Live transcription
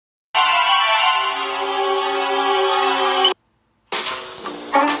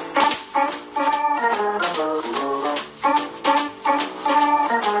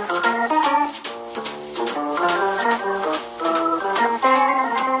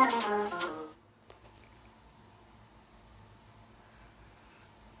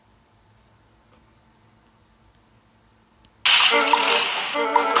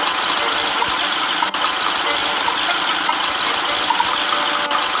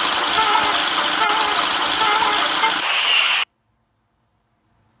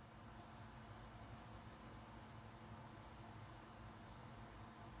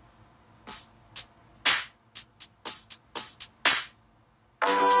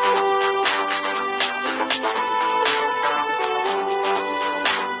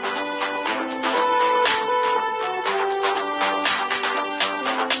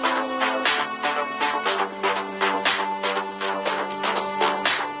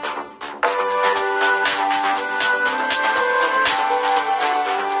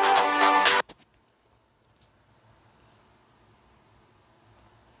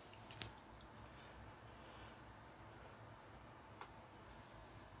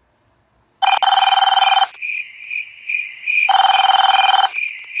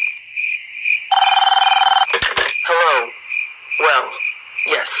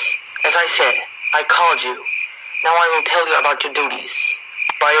called you. Now I will tell you about your duties.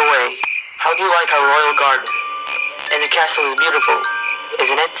 By the way, how do you like our royal garden? And the castle is beautiful,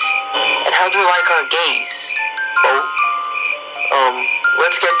 isn't it? And how do you like our gaze?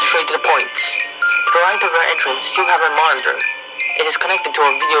 Let's get straight to the point. To the right of your entrance, you have a monitor. It is connected to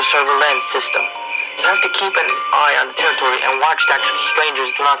a video surveillance system. You have to keep an eye on the territory and watch that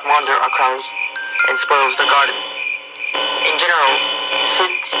strangers do not wander across and spoils the garden. In general,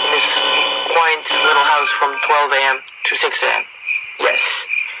 sit in this quiet little house from 12 a.m. to 6 a.m. Yes,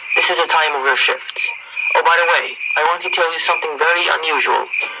 this is the time of your shift. Oh, by the way, I want to tell you something very unusual.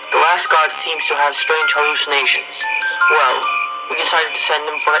 The last guard seems to have strange hallucinations. Well, we decided to send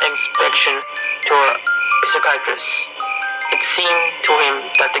him for an inspection to a psychiatrist. It seemed to him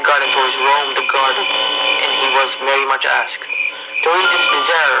that the garden toys roamed the garden, and he was very much asked to read this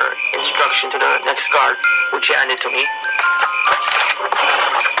bizarre instruction to the next guard, which he handed to me.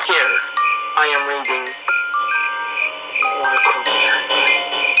 Here, I am reading.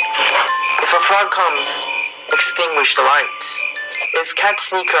 If a frog comes, extinguish the lights. If cat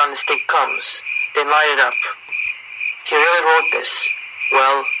sneaker on the stick comes, then light it up. He really wrote this.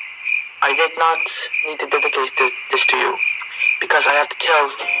 Well, I did not need to dedicate this to you, because I have to tell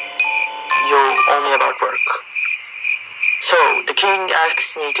you only about work. So, the king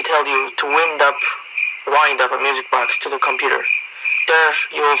asks me to tell you to wind up a music box to the computer. There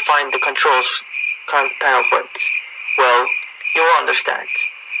you will find the controls panel for it. Well, you will understand.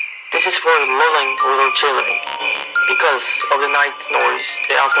 This is for lulling little children. Because of the night noise,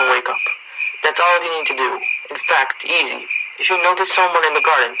 they often wake up. That's all you need to do. In fact, easy. If you notice someone in the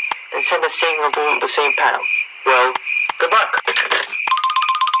garden, then send a signal to the same panel. Well, good luck.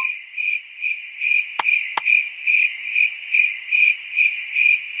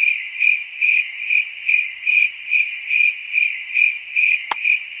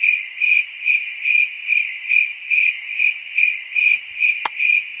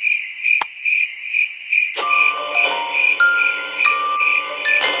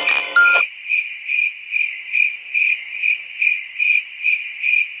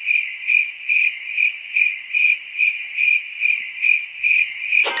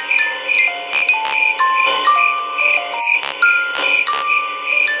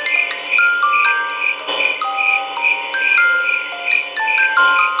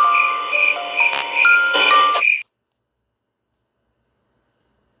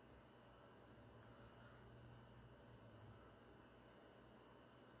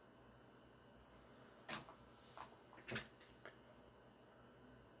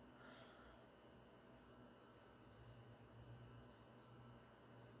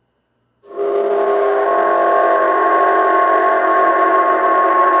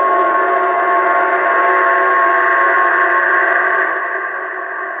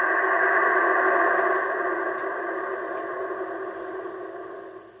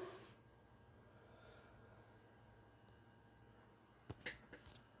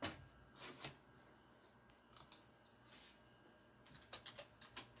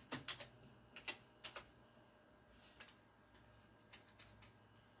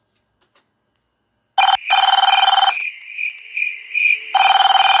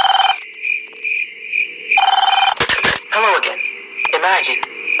 Hello again. Imagine,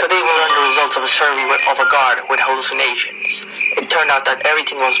 today we learned the results of a survey of a guard with hallucinations. It turned out that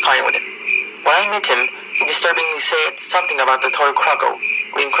everything was fine with him. When I met him, he disturbingly said something about the toy Croco,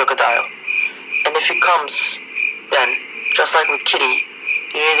 green crocodile. And if he comes, then, just like with Kitty,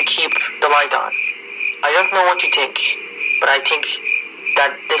 you need to keep the light on. I don't know what you think, but I think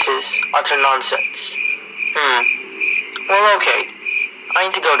that this is utter nonsense. Well, okay. I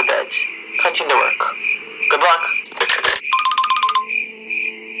need to go to bed. Continue to work. Good luck.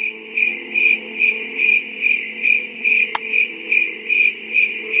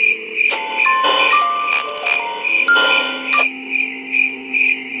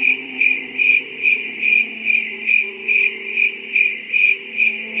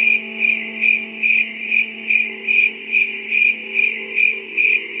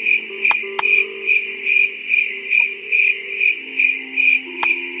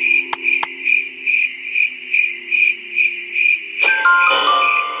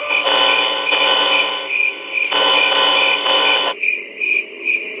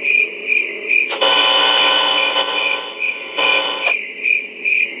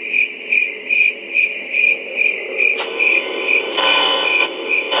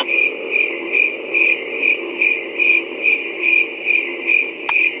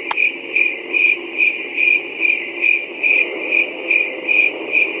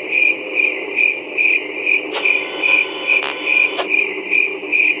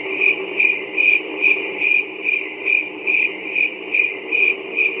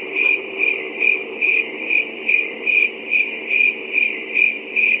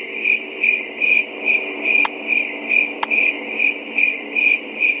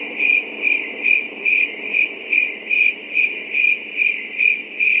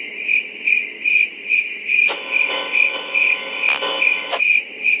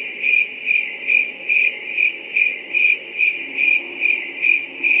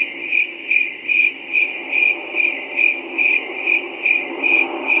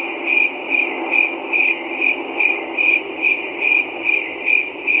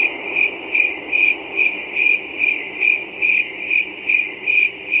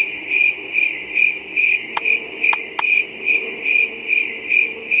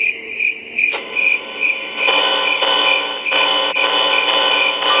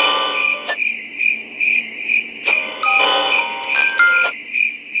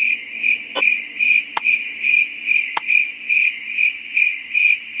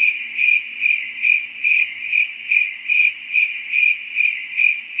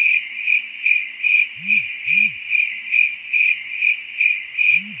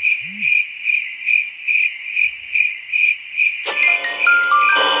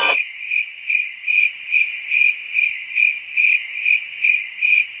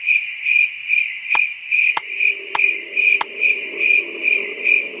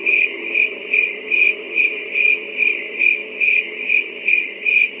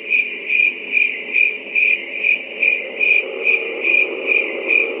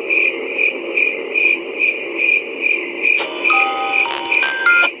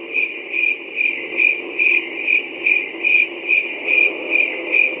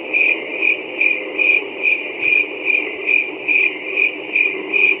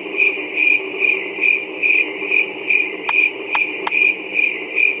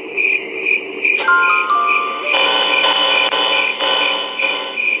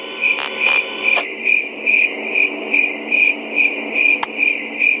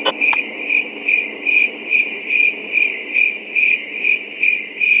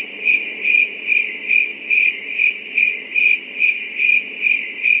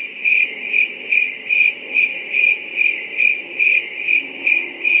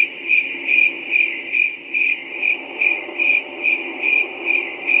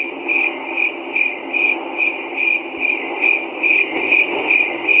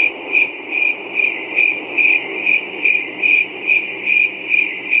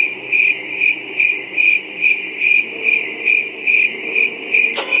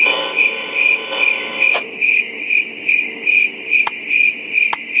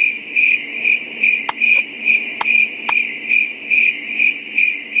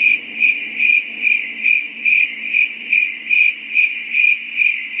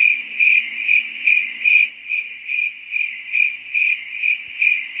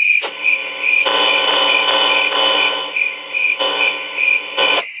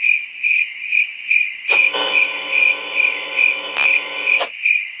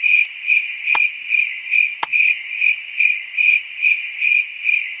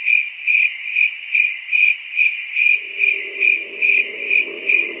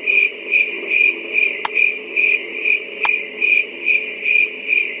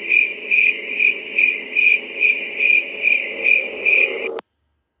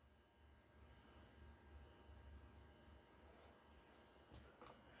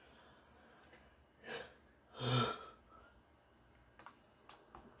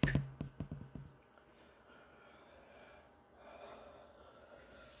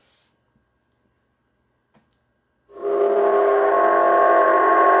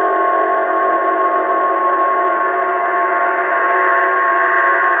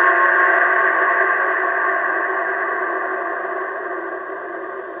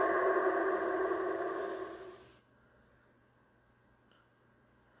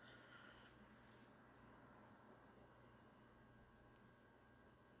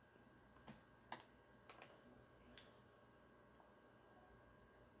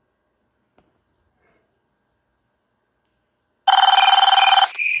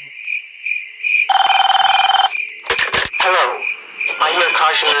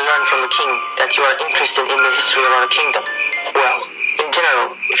 that you are interested in the history of our kingdom. Well, in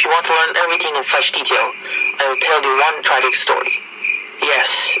general, if you want to learn everything in such detail, I will tell you one tragic story. Yes,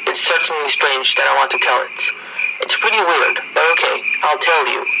 it's certainly strange that I want to tell it. It's pretty weird, but okay, I'll tell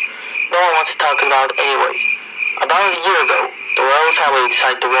you. No one wants to talk about it anyway. About a year ago, the royal family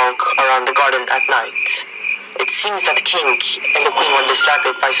decided to walk around the garden at night. It seems that the king and the queen were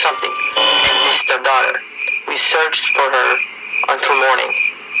distracted by something and missed their daughter. We searched for her until morning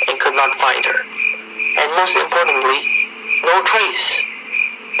and could not find her. And most importantly, no trace.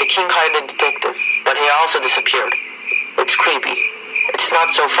 The king hired a detective, but he also disappeared. It's creepy. It's not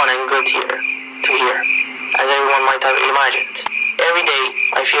so fun and good here to hear, as everyone might have imagined. Every day,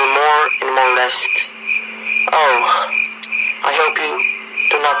 I feel more and more rest. Oh, I hope you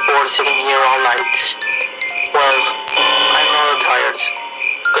do not bore sitting here all night. Well, I'm a little tired.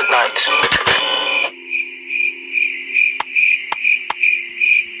 Good night.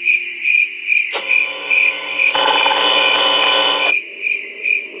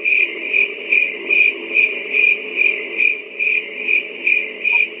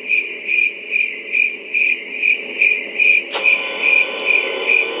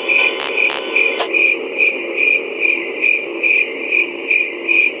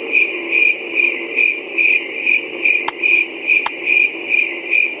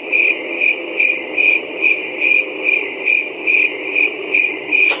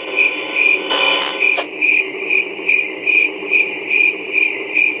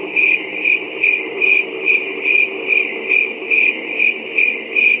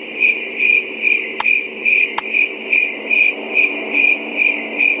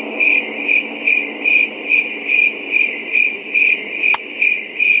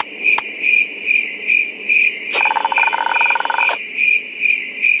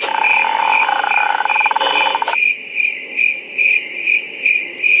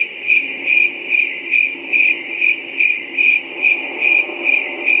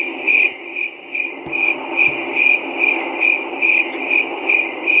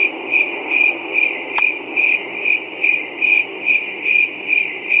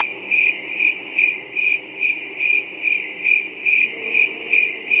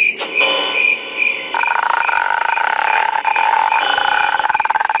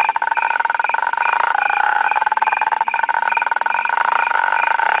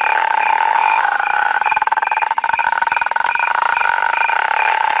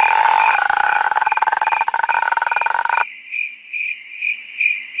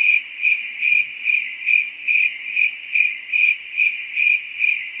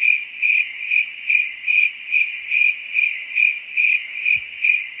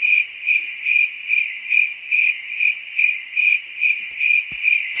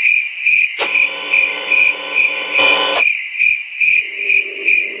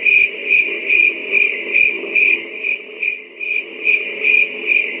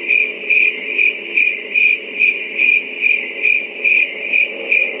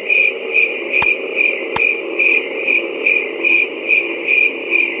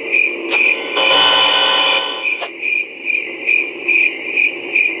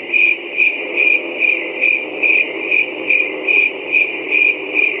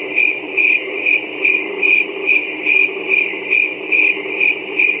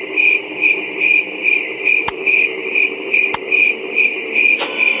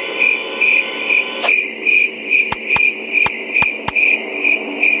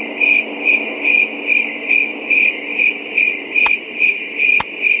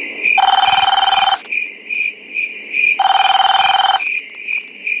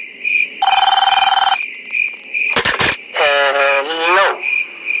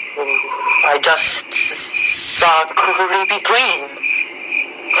 I just saw a creepy green,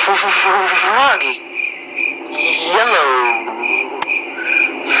 froggy, yellow,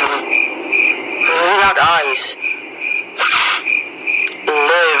 without eyes.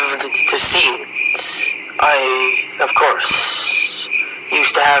 Lived to see it. I, of course,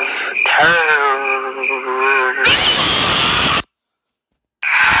 used to have terror.